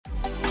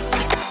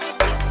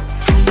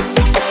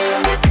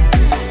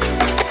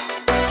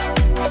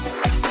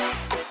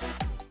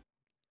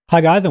Hi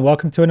guys, and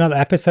welcome to another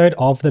episode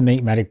of the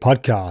Meat Medic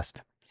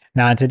podcast.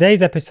 Now in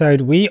today's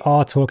episode, we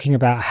are talking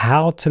about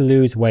how to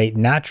lose weight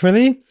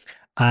naturally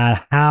and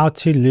how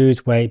to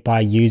lose weight by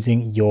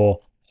using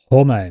your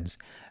hormones.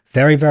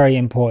 Very, very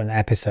important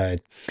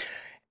episode.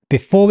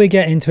 Before we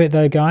get into it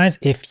though, guys,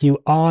 if you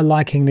are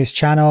liking this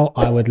channel,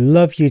 I would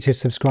love you to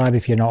subscribe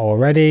if you're not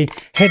already.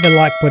 Hit the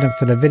like button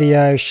for the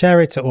video,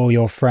 share it to all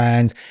your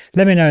friends.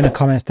 Let me know in the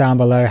comments down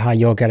below how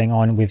you're getting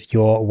on with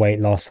your weight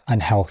loss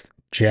and health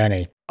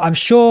journey. I'm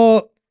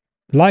sure,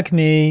 like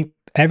me,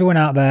 everyone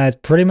out there has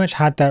pretty much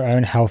had their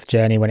own health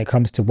journey when it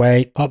comes to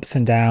weight, ups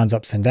and downs,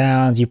 ups and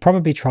downs. You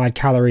probably tried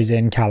calories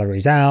in,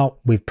 calories out.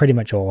 We've pretty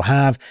much all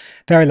have.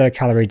 Very low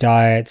calorie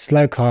diets,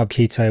 low carb,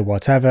 keto,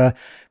 whatever.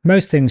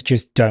 Most things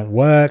just don't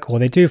work, or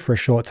they do for a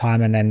short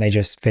time and then they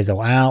just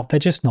fizzle out.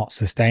 They're just not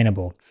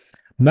sustainable.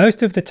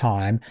 Most of the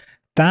time,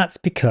 that's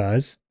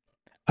because,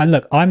 and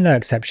look, I'm no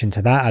exception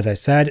to that. As I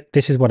said,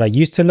 this is what I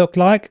used to look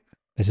like.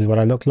 This is what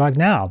I look like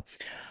now.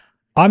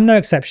 I'm no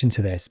exception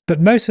to this, but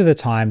most of the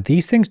time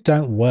these things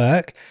don't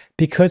work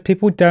because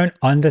people don't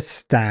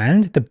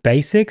understand the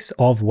basics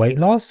of weight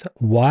loss,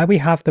 why we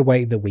have the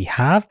weight that we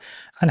have,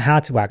 and how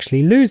to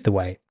actually lose the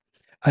weight.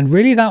 And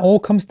really that all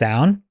comes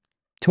down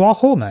to our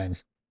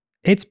hormones.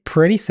 It's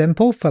pretty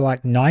simple for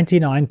like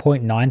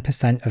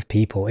 99.9% of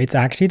people. It's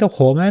actually the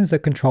hormones that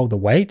control the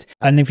weight.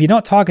 And if you're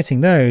not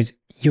targeting those,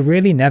 you're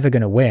really never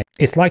going to win.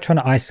 It's like trying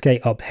to ice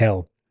skate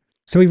uphill.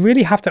 So we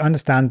really have to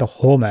understand the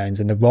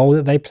hormones and the role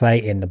that they play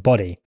in the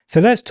body.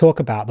 So let's talk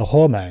about the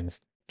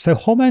hormones. So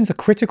hormones are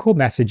critical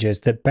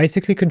messages that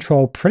basically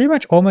control pretty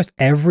much almost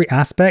every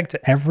aspect,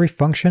 every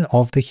function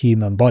of the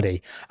human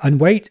body. And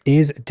weight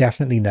is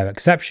definitely no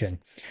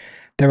exception.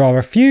 There are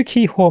a few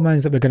key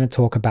hormones that we're going to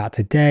talk about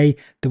today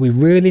that we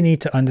really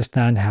need to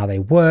understand how they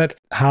work,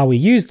 how we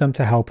use them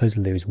to help us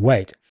lose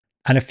weight.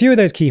 And a few of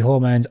those key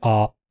hormones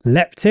are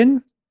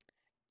leptin,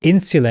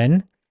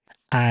 insulin,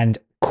 and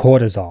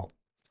cortisol.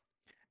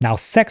 Now,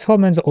 sex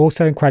hormones are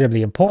also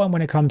incredibly important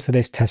when it comes to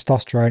this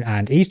testosterone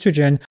and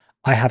estrogen.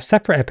 I have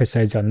separate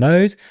episodes on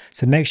those,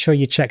 so make sure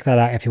you check that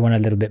out if you want a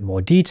little bit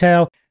more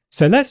detail.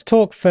 So let's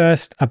talk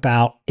first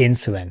about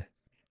insulin.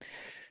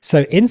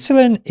 So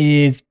insulin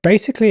is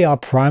basically our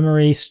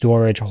primary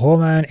storage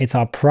hormone. It's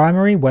our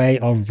primary way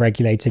of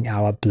regulating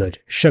our blood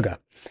sugar.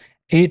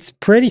 It's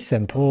pretty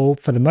simple.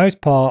 For the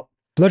most part,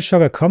 blood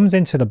sugar comes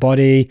into the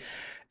body,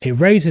 it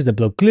raises the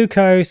blood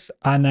glucose,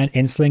 and then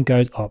insulin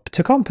goes up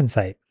to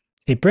compensate.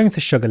 It brings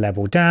the sugar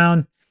level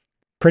down,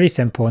 pretty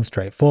simple and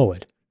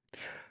straightforward.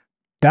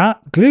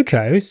 That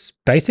glucose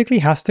basically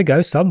has to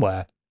go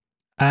somewhere.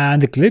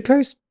 And the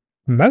glucose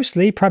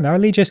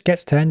primarily just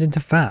gets turned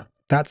into fat.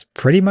 That's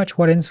pretty much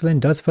what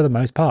insulin does for the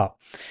most part.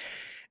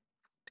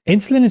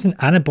 Insulin is an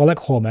anabolic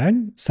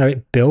hormone, so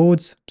it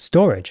builds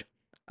storage.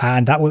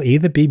 And that will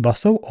either be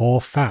muscle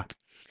or fat.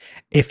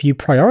 If you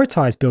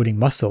prioritize building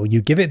muscle,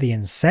 you give it the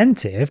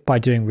incentive by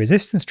doing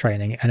resistance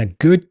training and a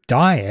good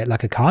diet,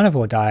 like a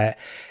carnivore diet,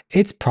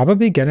 it's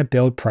probably going to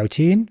build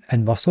protein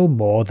and muscle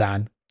more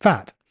than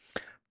fat.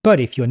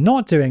 But if you're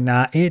not doing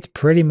that, it's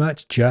pretty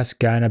much just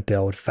going to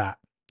build fat.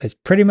 There's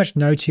pretty much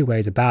no two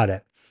ways about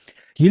it.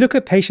 You look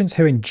at patients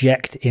who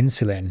inject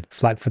insulin,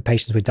 like for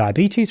patients with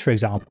diabetes, for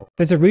example,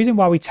 there's a reason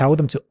why we tell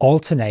them to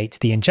alternate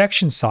the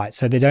injection site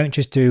so they don't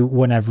just do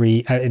one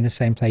in the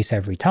same place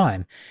every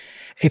time.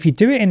 If you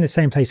do it in the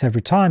same place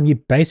every time, you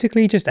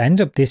basically just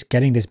end up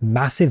getting this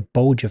massive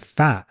bulge of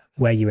fat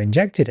where you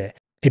injected it.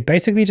 It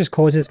basically just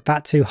causes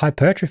fat to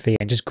hypertrophy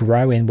and just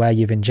grow in where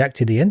you've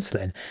injected the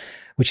insulin,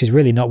 which is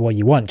really not what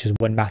you want, just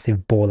one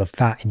massive ball of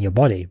fat in your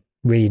body.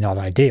 Really not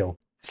ideal.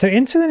 So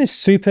insulin is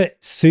super,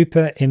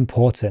 super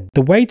important.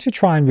 The way to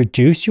try and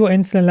reduce your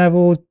insulin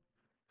levels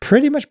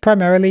pretty much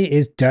primarily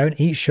is don't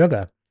eat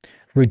sugar.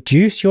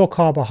 Reduce your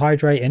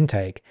carbohydrate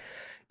intake.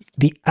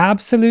 The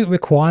absolute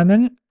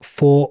requirement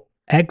for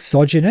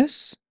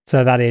exogenous,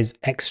 so that is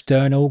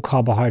external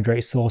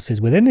carbohydrate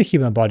sources within the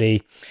human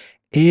body,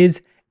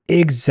 is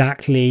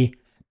exactly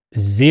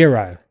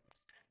 0.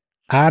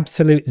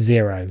 Absolute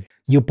 0.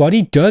 Your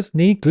body does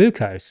need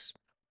glucose.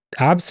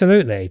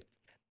 Absolutely.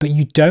 But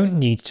you don't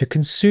need to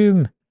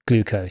consume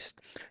glucose.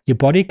 Your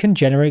body can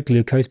generate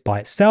glucose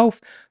by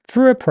itself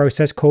through a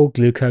process called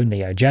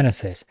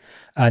gluconeogenesis.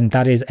 And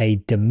that is a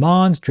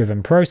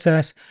demand-driven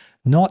process,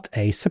 not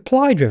a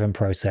supply-driven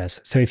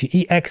process. So if you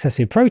eat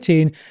excessive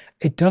protein,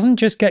 it doesn't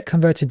just get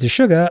converted to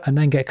sugar and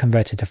then get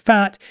converted to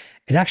fat.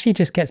 It actually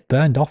just gets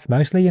burned off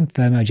mostly in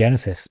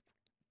thermogenesis.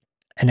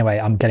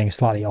 Anyway, I'm getting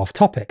slightly off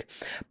topic.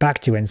 Back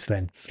to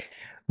insulin.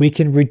 We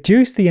can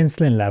reduce the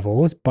insulin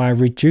levels by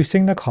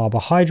reducing the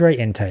carbohydrate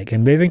intake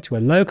and moving to a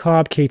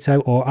low-carb,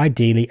 keto, or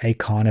ideally a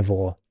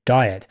carnivore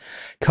diet.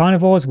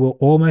 Carnivores will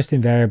almost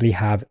invariably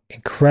have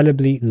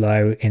incredibly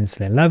low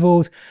insulin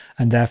levels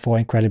and therefore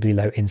incredibly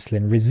low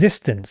insulin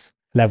resistance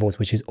levels,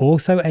 which is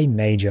also a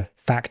major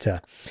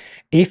factor.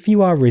 If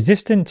you are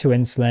resistant to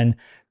insulin,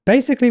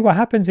 basically what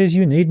happens is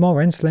you need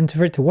more insulin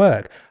for it to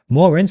work.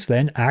 More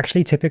insulin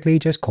actually typically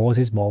just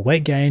causes more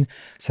weight gain.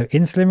 So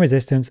insulin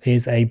resistance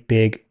is a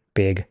big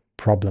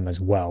problem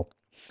as well.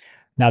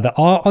 Now, there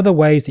are other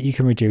ways that you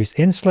can reduce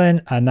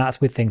insulin, and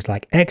that's with things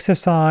like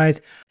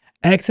exercise.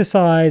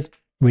 Exercise,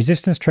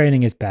 resistance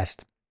training is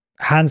best.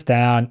 Hands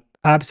down,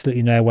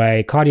 absolutely no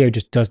way. Cardio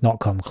just does not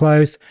come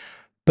close,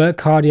 but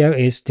cardio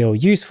is still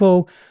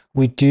useful.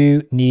 We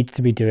do need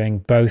to be doing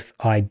both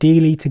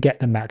ideally to get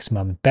the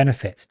maximum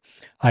benefits.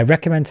 I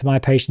recommend to my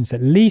patients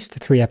at least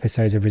 3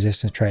 episodes of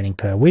resistance training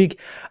per week,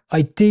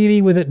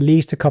 ideally with at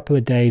least a couple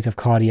of days of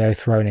cardio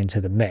thrown into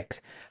the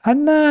mix.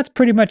 And that's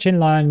pretty much in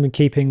line with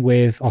keeping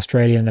with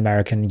Australian,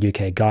 American,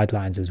 UK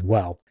guidelines as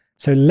well.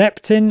 So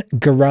leptin,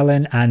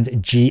 ghrelin, and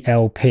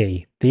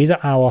GLP. These are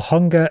our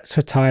hunger,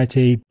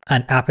 satiety,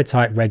 and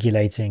appetite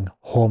regulating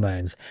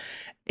hormones.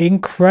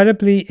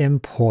 Incredibly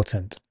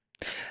important.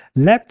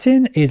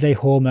 Leptin is a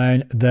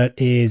hormone that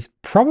is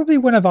probably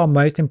one of our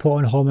most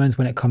important hormones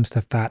when it comes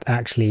to fat,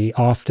 actually,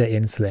 after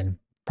insulin.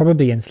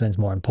 Probably insulin's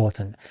more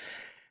important.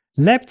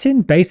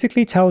 Leptin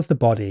basically tells the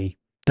body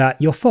that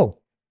you're full,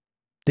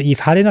 that you've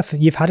had enough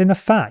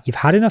fat, you've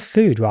had enough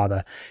food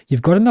rather.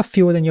 You've got enough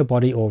fuel in your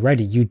body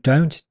already. You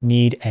don't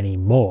need any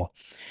more.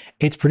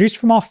 It's produced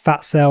from our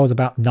fat cells,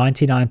 about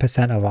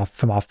 99%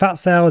 from our fat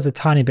cells, a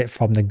tiny bit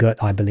from the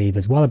gut, I believe,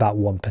 as well, about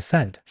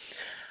 1%.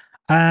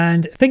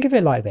 And think of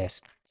it like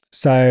this.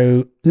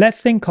 So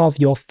let's think of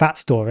your fat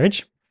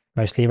storage,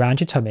 mostly around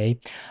your tummy,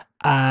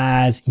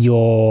 as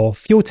your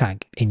fuel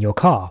tank in your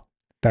car.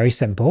 Very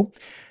simple.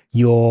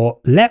 Your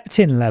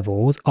leptin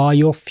levels are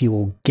your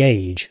fuel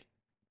gauge,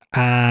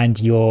 and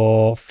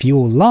your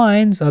fuel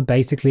lines are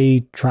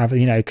basically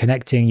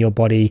connecting your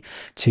body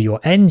to your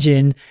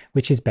engine,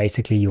 which is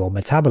basically your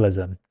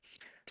metabolism.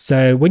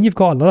 So when you've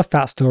got a lot of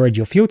fat storage,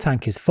 your fuel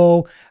tank is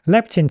full,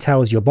 leptin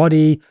tells your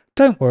body,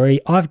 don't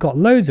worry, I've got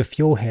loads of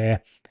fuel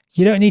here.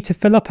 You don't need to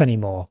fill up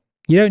anymore.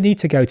 You don't need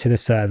to go to the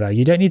servo.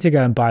 You don't need to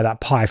go and buy that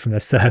pie from the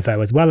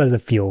servo as well as the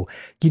fuel.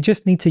 You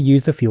just need to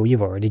use the fuel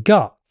you've already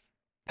got.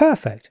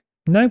 Perfect.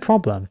 No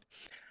problem.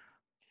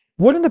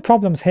 One of the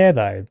problems here,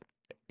 though,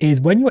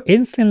 is when your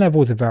insulin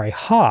levels are very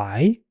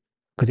high,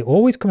 because it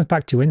always comes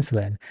back to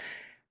insulin,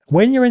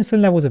 when your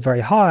insulin levels are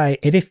very high,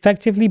 it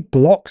effectively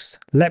blocks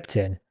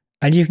leptin,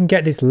 and you can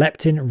get this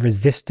leptin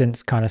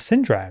resistance kind of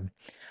syndrome.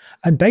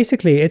 And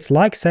basically, it's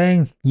like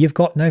saying you've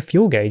got no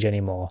fuel gauge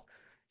anymore.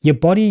 Your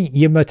body,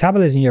 your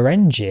metabolism, your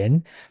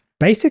engine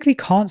basically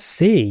can't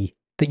see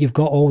that you've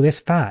got all this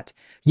fat.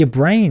 Your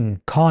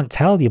brain can't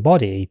tell your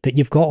body that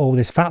you've got all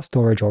this fat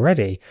storage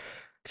already.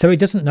 So it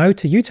doesn't know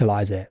to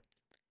utilize it.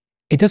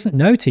 It doesn't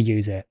know to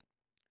use it.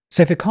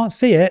 So if it can't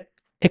see it,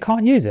 it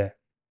can't use it.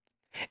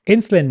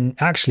 Insulin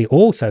actually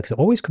also, because it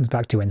always comes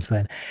back to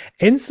insulin,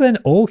 insulin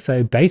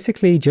also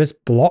basically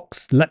just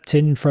blocks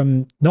leptin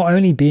from not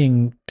only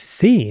being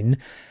seen,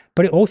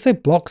 but it also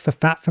blocks the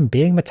fat from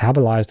being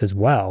metabolized as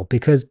well,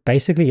 because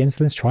basically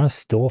insulin's trying to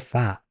store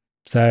fat.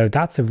 So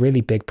that's a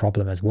really big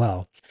problem as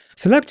well.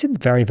 So leptin's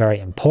very, very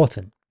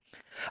important.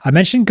 I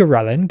mentioned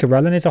ghrelin.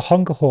 Ghrelin is a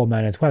hunger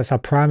hormone as well. It's our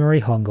primary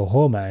hunger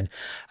hormone.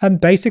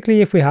 And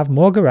basically, if we have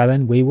more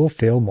ghrelin, we will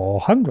feel more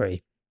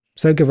hungry.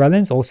 So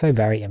ghrelin is also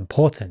very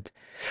important.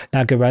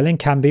 Now, ghrelin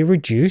can be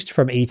reduced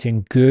from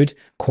eating good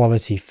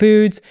quality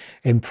foods,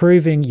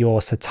 improving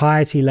your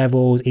satiety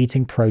levels,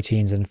 eating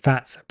proteins and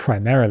fats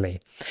primarily.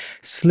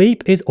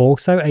 Sleep is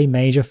also a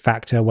major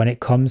factor when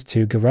it comes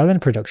to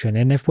ghrelin production,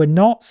 and if we're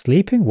not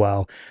sleeping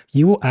well,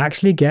 you will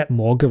actually get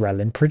more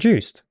ghrelin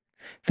produced.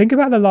 Think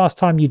about the last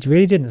time you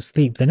really didn't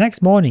sleep. The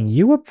next morning,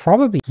 you were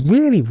probably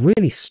really,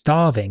 really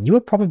starving. You were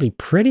probably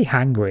pretty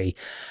hungry,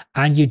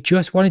 and you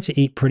just wanted to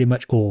eat pretty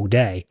much all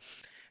day.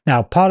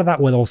 Now, part of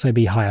that will also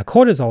be higher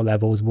cortisol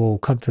levels. We'll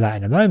come to that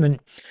in a moment,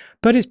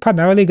 but it's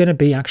primarily going to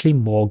be actually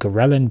more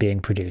ghrelin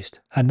being produced,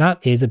 and that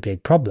is a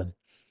big problem.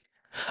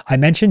 I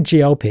mentioned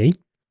GLP-1.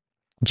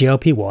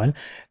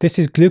 This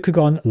is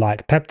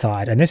glucagon-like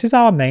peptide, and this is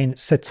our main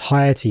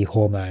satiety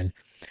hormone.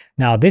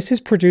 Now, this is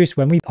produced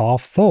when we are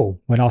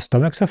full, when our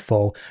stomachs are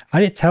full,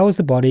 and it tells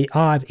the body,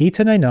 I've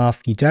eaten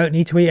enough, you don't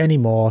need to eat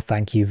anymore,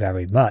 thank you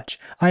very much.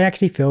 I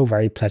actually feel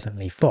very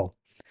pleasantly full.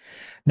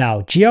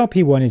 Now,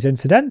 GLP-1 is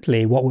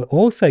incidentally what we're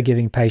also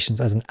giving patients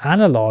as an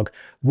analog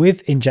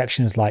with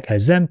injections like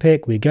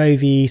Ozempic,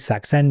 Wegovy,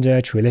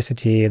 Saxenda,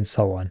 Trulicity, and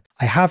so on.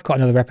 I have got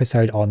another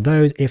episode on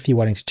those if you're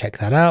wanting to check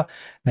that out.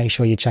 Make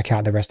sure you check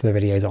out the rest of the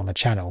videos on the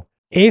channel.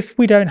 If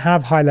we don't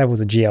have high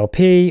levels of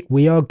GLP,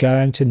 we are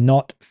going to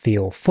not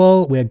feel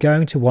full. We're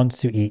going to want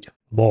to eat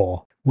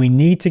more. We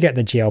need to get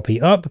the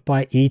GLP up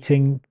by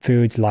eating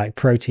foods like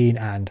protein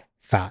and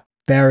fat.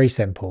 Very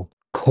simple.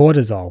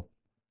 Cortisol.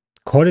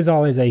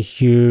 Cortisol is a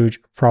huge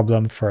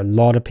problem for a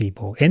lot of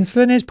people.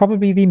 Insulin is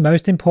probably the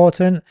most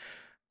important,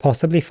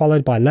 possibly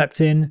followed by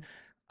leptin,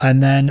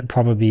 and then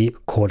probably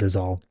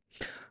cortisol.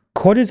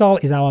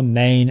 Cortisol is our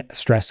main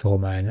stress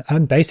hormone,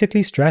 and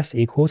basically stress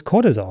equals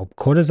cortisol.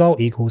 Cortisol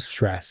equals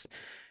stress.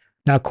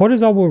 Now,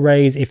 cortisol will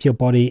raise if your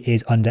body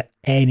is under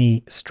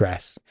any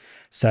stress.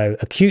 So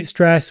acute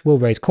stress will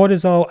raise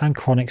cortisol, and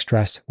chronic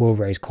stress will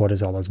raise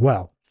cortisol as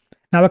well.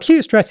 Now,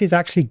 acute stress is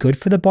actually good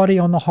for the body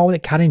on the whole.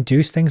 It can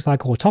induce things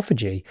like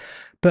autophagy,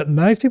 but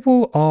most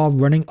people are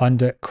running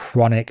under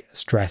chronic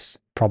stress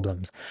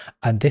problems,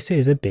 and this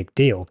is a big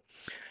deal.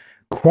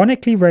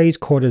 Chronically raised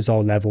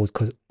cortisol levels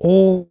cause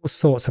all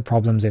sorts of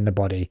problems in the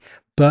body,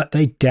 but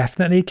they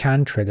definitely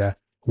can trigger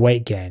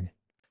weight gain.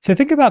 So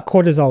think about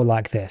cortisol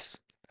like this.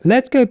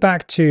 Let's go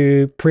back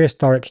to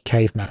prehistoric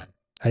caveman.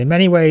 And in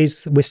many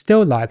ways, we're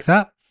still like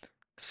that,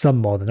 some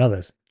more than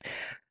others.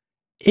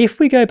 If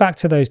we go back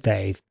to those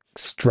days,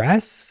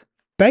 stress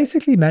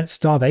basically meant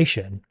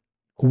starvation.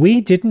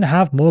 We didn't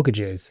have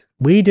mortgages.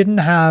 We didn't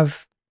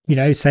have,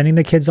 sending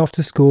the kids off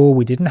to school.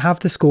 We didn't have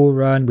the school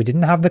run. We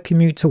didn't have the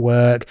commute to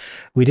work.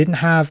 We didn't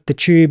have the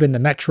tube and the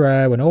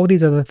metro and all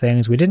these other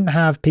things. We didn't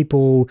have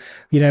people,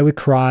 with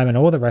crime and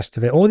all the rest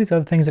of it, all these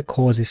other things that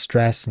causes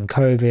stress and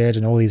COVID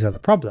and all these other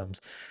problems.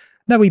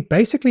 No, we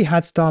basically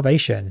had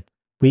starvation.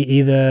 We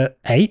either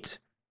ate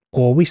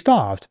or we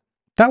starved.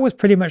 That was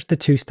pretty much the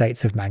two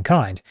states of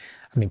mankind.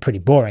 I mean, pretty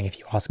boring if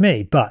you ask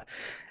me, but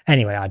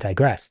anyway, I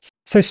digress.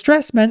 So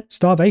stress meant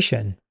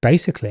starvation,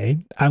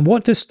 basically. And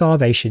what does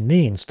starvation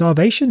mean?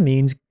 Starvation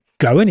means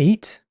go and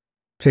eat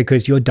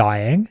because you're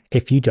dying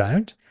if you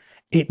don't.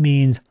 It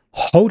means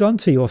hold on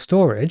to your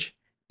storage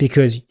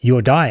because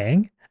you're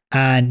dying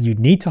and you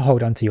need to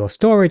hold on to your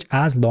storage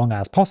as long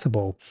as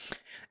possible.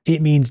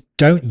 It means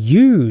don't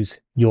use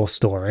your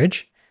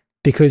storage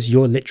because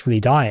you're literally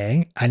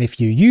dying. And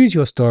if you use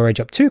your storage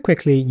up too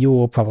quickly, you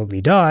will probably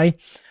die.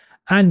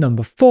 And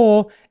number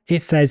 4,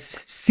 it says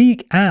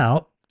seek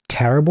out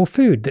terrible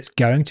food that's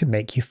going to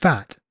make you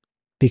fat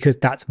because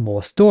that's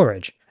more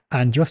storage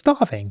and you're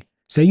starving.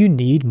 So you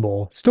need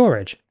more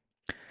storage.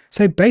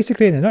 So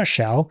basically, in a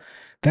nutshell,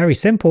 very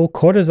simple,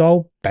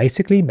 cortisol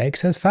basically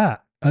makes us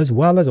fat, as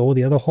well as all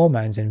the other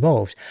hormones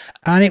involved.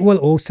 And it will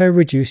also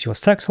reduce your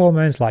sex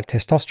hormones like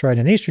testosterone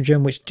and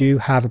estrogen, which do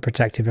have a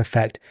protective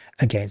effect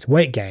against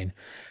weight gain.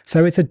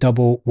 So it's a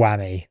double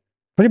whammy,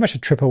 pretty much a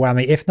triple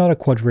whammy, if not a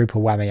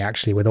quadruple whammy,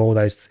 actually, with all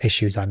those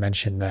issues I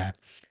mentioned there.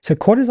 So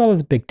cortisol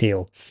is a big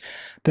deal.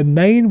 The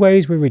main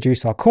ways we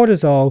reduce our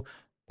cortisol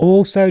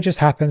also just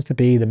happens to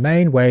be the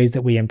main ways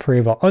that we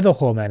improve our other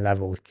hormone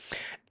levels.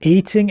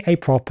 Eating a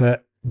proper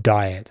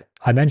diet.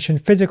 I mentioned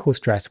physical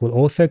stress will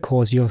also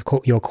cause your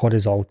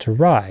cortisol to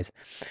rise.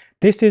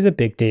 This is a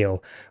big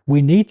deal.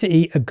 We need to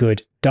eat a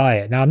good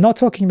diet. Now, I'm not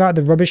talking about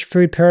the rubbish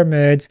food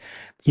pyramids.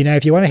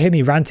 If you want to hear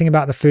me ranting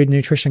about the food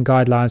nutrition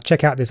guidelines,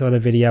 check out this other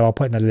video. I'll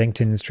put in the link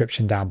in the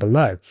description down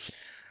below.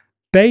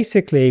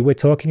 Basically, we're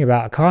talking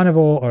about a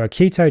carnivore or a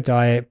keto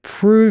diet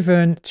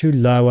proven to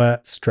lower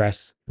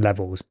stress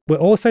levels. We're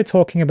also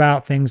talking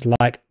about things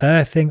like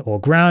earthing or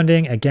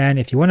grounding. Again,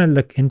 if you want to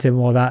look into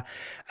more of that,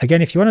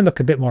 if you want to look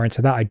a bit more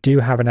into that, I do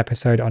have an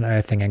episode on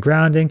earthing and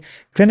grounding,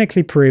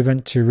 clinically proven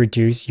to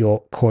reduce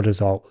your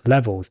cortisol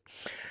levels.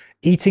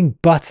 Eating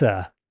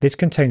butter. This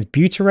contains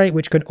butyrate,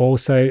 which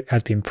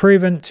has been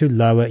proven to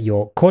lower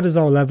your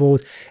cortisol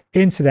levels.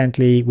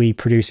 Incidentally, we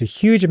produce a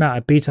huge amount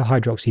of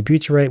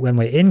beta-hydroxybutyrate when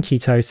we're in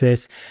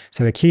ketosis.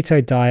 So a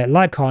keto diet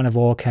like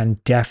carnivore can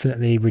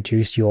definitely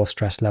reduce your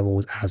stress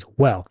levels as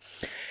well.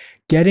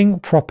 Getting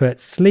proper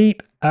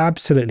sleep,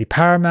 absolutely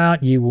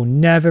paramount. You will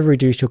never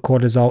reduce your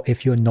cortisol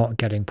if you're not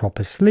getting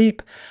proper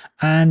sleep.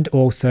 And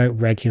also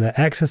regular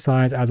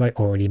exercise, as I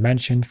already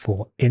mentioned,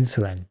 for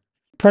insulin.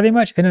 Pretty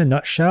much in a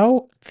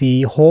nutshell,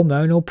 the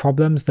hormonal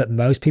problems that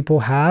most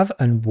people have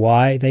and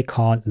why they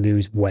can't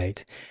lose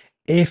weight.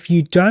 If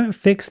you don't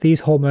fix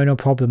these hormonal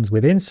problems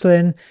with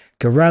insulin,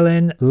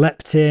 ghrelin,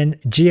 leptin,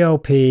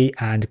 GLP,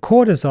 and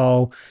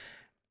cortisol,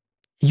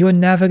 you're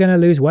never going to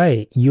lose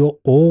weight. You're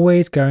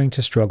always going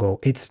to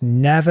struggle. It's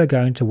never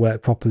going to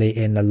work properly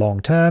in the long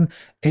term.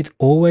 It's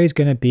always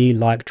going to be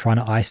like trying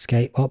to ice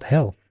skate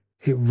uphill.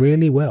 It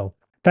really will.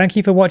 Thank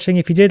you for watching.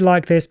 If you did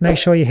like this, make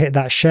sure you hit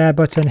that share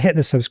button, hit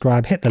the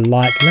subscribe, hit the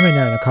like. Let me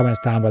know in the comments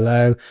down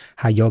below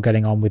how you're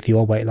getting on with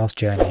your weight loss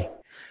journey.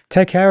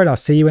 Take care and I'll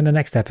see you in the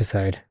next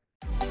episode.